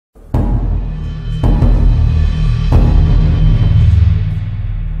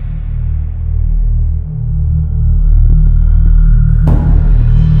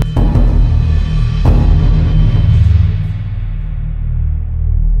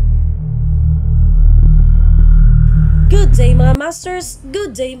Good day mga masters,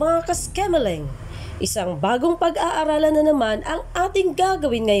 good day mga kaskemaling. Isang bagong pag-aaralan na naman ang ating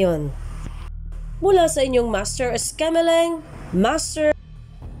gagawin ngayon. Mula sa inyong Master Skemaling, Master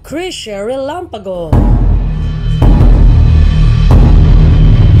Krisha Relampago.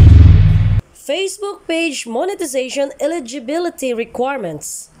 Facebook Page Monetization Eligibility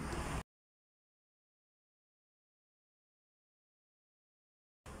Requirements.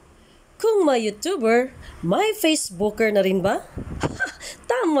 Kung may YouTuber, may Facebooker na rin ba?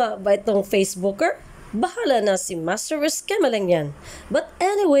 Tama ba itong Facebooker? Bahala na si Master Skemaling yan. But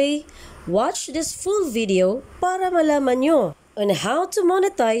anyway, watch this full video para malaman nyo on how to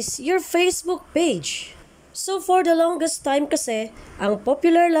monetize your Facebook page. So for the longest time kasi, ang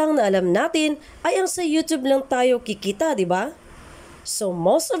popular lang na alam natin ay ang sa YouTube lang tayo kikita, di ba? So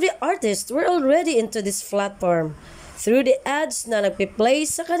most of the artists were already into this platform through the ads na nagpi-play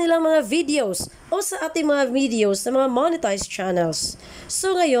sa kanilang mga videos o sa ating mga videos sa mga monetized channels.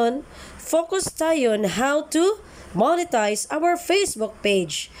 So ngayon, focus tayo on how to monetize our Facebook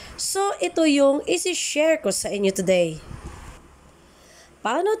page. So ito yung isi-share ko sa inyo today.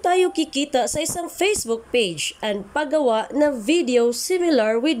 Paano tayo kikita sa isang Facebook page and paggawa ng video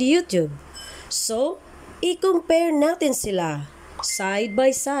similar with YouTube? So, i-compare natin sila side by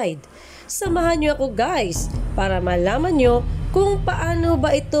side. Samahan nyo ako guys para malaman nyo kung paano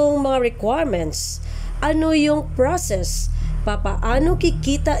ba itong mga requirements, ano yung process, paano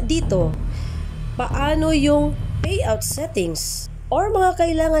kikita dito, paano yung payout settings, or mga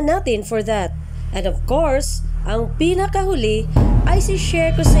kailangan natin for that. And of course, ang pinakahuli ay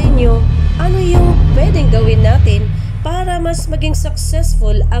si-share ko sa inyo ano yung pwedeng gawin natin para mas maging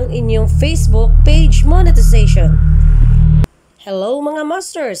successful ang inyong Facebook page monetization. Hello mga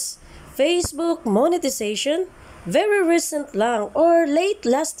masters! Facebook monetization, very recent lang or late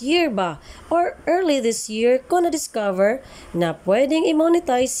last year ba or early this year ko na-discover na pwedeng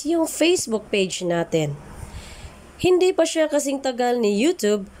i-monetize yung Facebook page natin. Hindi pa siya kasing tagal ni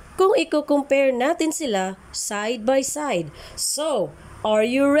YouTube kung i-compare natin sila side by side. So, are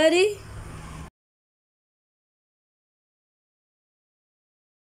you ready?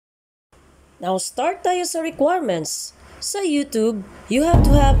 Now start tayo sa requirements. Sa YouTube, you have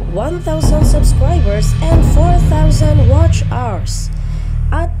to have 1,000 subscribers and 4,000 watch hours.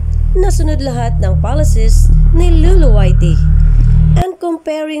 At nasunod lahat ng policies ni Lulu YT. And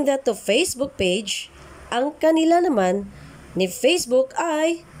comparing that to Facebook page, ang kanila naman ni Facebook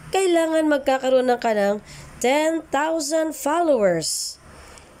ay kailangan magkakaroon ng kanang 10,000 followers.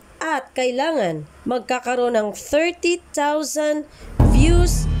 At kailangan magkakaroon ng 30,000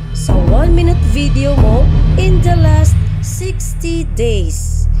 views sa 1-minute video mo in the last 60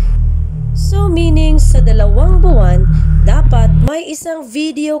 days. So meaning sa 2 buwan, dapat may isang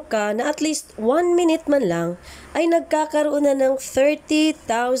video ka na at least 1 minute man lang ay nagkakaroon na ng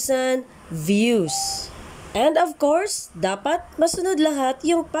 30,000 views. And of course, dapat masunod lahat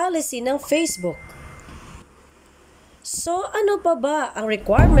yung policy ng Facebook. So ano pa ba ang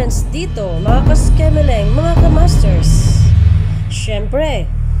requirements dito mga kaskemaling, mga kamasters? Syempre,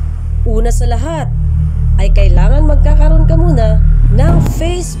 una sa lahat, ay kailangan magkakaroon ka muna ng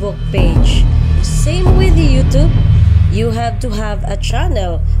Facebook page. Same with the YouTube, you have to have a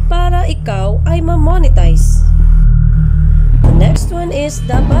channel para ikaw ay ma-monetize. The next one is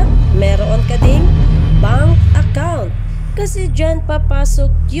dapat meron ka ding bank account kasi dyan papasok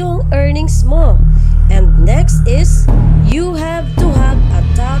yung earnings mo. And next is you have to have a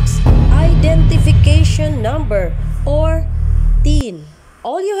tax identification number or TIN.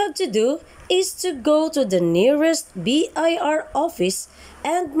 All you have to do is to go to the nearest BIR office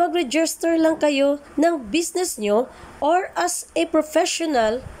and mag-register lang kayo ng business nyo or as a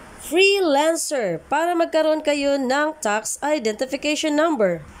professional freelancer para magkaroon kayo ng tax identification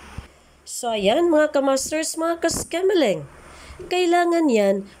number. So ayan mga kamasters, mga kaskemaling, kailangan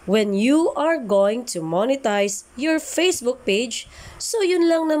yan when you are going to monetize your Facebook page. So yun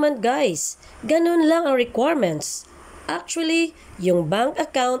lang naman guys, ganun lang ang requirements. Actually, yung bank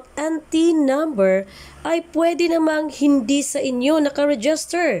account and TIN number ay pwede namang hindi sa inyo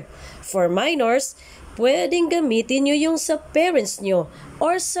nakaregister. For minors, pwedeng gamitin nyo yung sa parents nyo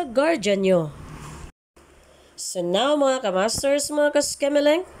or sa guardian nyo. So now mga kamasters, mga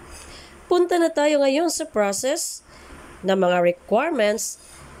kaskemaling, punta na tayo ngayon sa process na mga requirements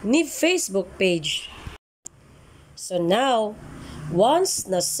ni Facebook page. So now, once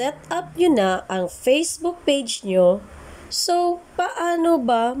na set up nyo na ang Facebook page nyo, so paano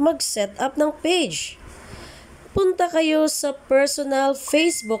ba mag-set up ng page? Punta kayo sa personal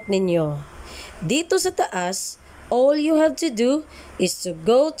Facebook ninyo. Dito sa taas, all you have to do is to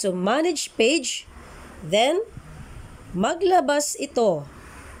go to manage page, then maglabas ito.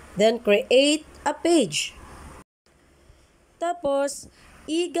 Then create a page. Tapos,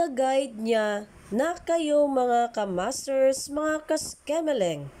 i-guide niya na kayo mga ka-masters, mga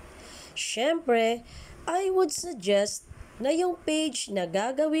ka-scameleng. Siyempre, I would suggest na yung page na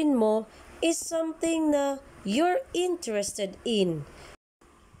gagawin mo is something na you're interested in.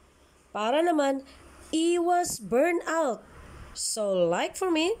 Para naman, iwas burnout. So like for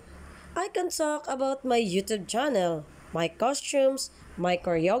me, I can talk about my YouTube channel, my costumes, my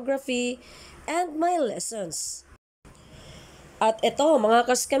choreography, and my lessons. At ito mga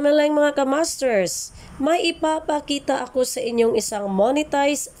ka-scameleng, mga ka-masters, may ipapakita ako sa inyong isang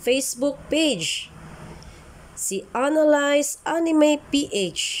monetized Facebook page. Si Analyze Anime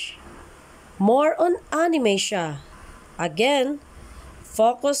PH. More on anime siya. Again,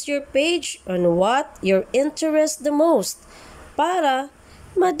 focus your page on what you're interested the most para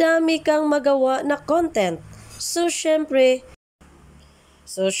madami kang magawa na content. So, syempre,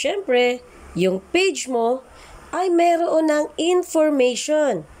 yung page mo ay meron ng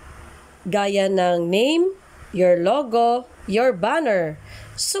information gaya ng name, your logo, your banner.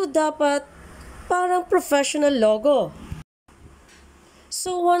 So, dapat parang professional logo.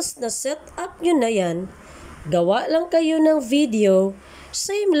 So, once na-set up nyo na yan, gawa lang kayo ng video,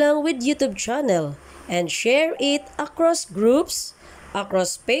 same lang with YouTube channel, and share it across groups,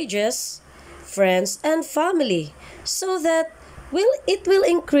 across pages, friends, and family, so that it will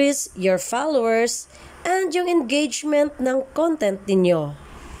increase your followers and yung engagement ng content ninyo.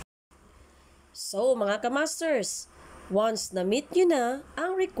 So, mga ka-masters, once na-meet nyo na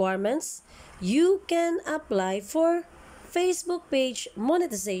ang requirements, you can apply for Facebook page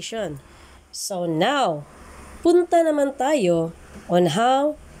monetization. So now, punta naman tayo on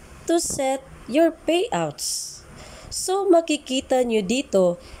how to set your payouts. So makikita nyo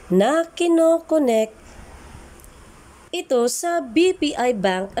dito na kino-connect ito sa BPI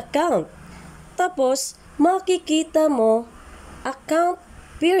bank account. Tapos makikita mo account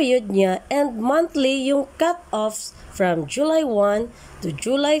period niya and monthly yung cut-offs from July 1 to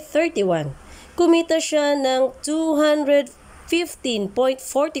July 31. Kumita siya ng $215.45.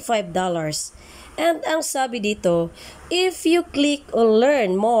 And ang sabi dito, if you click on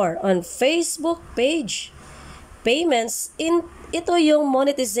learn more on Facebook page, payments, ito yung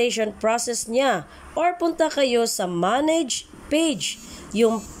monetization process niya. Or punta kayo sa manage page,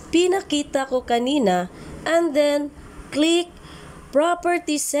 yung pinakita ko kanina, and then click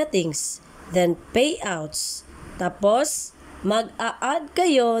property settings, then payouts. Tapos, mag-a-add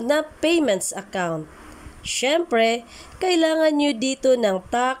kayo na payments account. Siyempre, kailangan nyo dito ng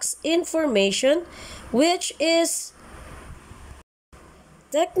tax information which is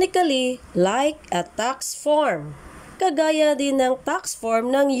technically like a tax form. Kagaya din ng tax form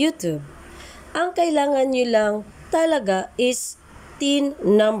ng YouTube. Ang kailangan nyo lang talaga is TIN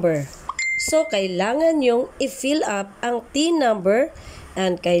number. So, kailangan nyong i-fill up ang TIN number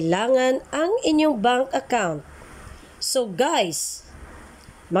and kailangan ang inyong bank account. So guys,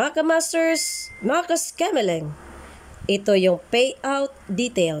 mga ka-masters, mga ka-scameleng, ito yung payout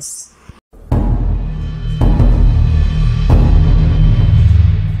details.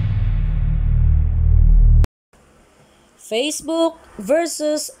 Facebook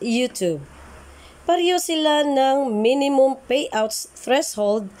versus YouTube. Pareho sila ng minimum payouts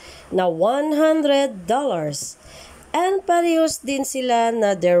threshold na $100. And parehos din sila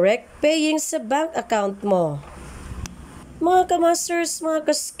na direct paying sa bank account mo. Mga ka-masters, mga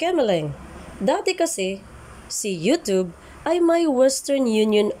ka-scameleng, dati kasi si YouTube ay may Western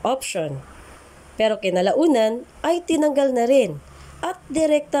Union option. Pero kinalaunan ay tinanggal na rin at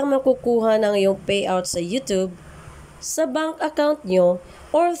direktang makukuha ng iyong payout sa YouTube sa bank account nyo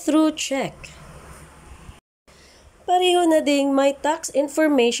or through check. Pareho na ding may tax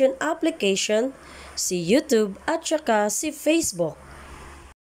information application si YouTube at saka si Facebook.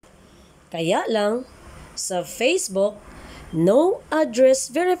 Kaya lang, sa Facebook, no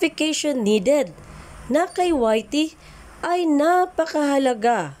address verification needed na kay YT ay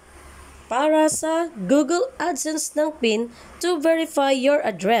napakahalaga para sa Google AdSense ng PIN to verify your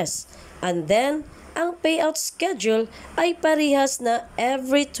address. And then, ang payout schedule ay parehas na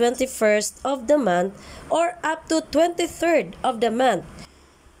every 21st of the month or up to 23rd of the month.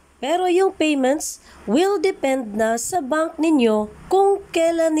 Pero yung payments will depend na sa bank ninyo kung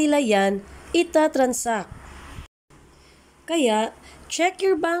kailan nila yan itatransact. Kaya, check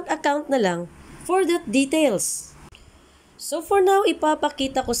your bank account na lang for that details. So for now,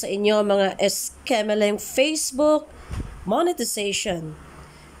 ipapakita ko sa inyo mga scameleng Facebook monetization.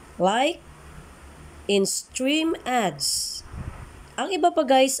 Like, in stream ads. Ang iba pa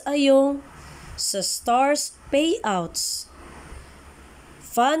guys ay yung sa stars payouts,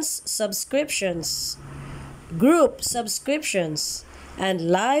 funds subscriptions, group subscriptions, and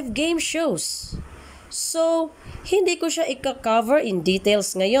live game shows. So, hindi ko siya ika-cover in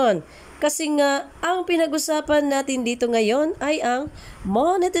details ngayon kasi nga ang pinag-usapan natin dito ngayon ay ang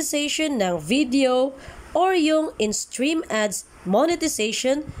monetization ng video or yung in-stream ads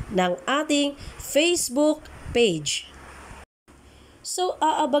monetization ng ating Facebook page. So,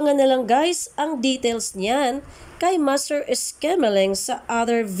 aabangan na lang guys ang details niyan kay Master Escameleng sa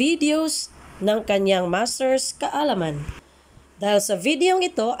other videos ng kanyang master's kaalaman. Dahil sa videong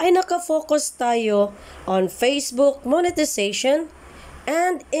ito ay nakafocus tayo on Facebook monetization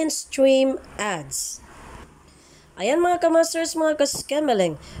and in-stream ads. Ayan mga ka-masters, mga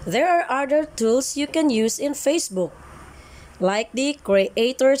ka-Escameleng, there are other tools you can use in Facebook, like the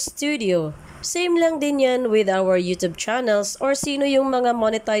Creator Studio. Same lang din yan with our YouTube channels or sino yung mga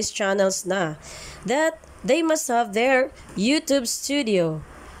monetized channels na that they must have their YouTube Studio.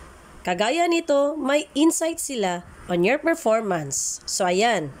 Kagaya nito, may insight sila on your performance. So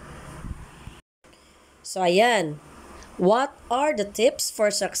ayan. What are the tips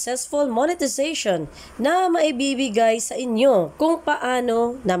for successful monetization na maibibigay sa inyo kung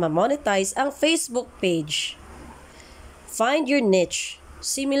paano na ma-monetize ang Facebook page? Find your niche,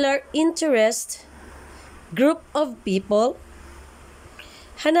 similar interest, group of people.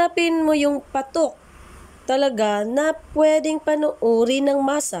 Hanapin mo yung patok talaga na pwedeng panuuri ng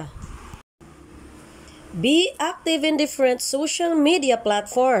masa. Be active in different social media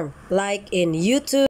platform like in YouTube,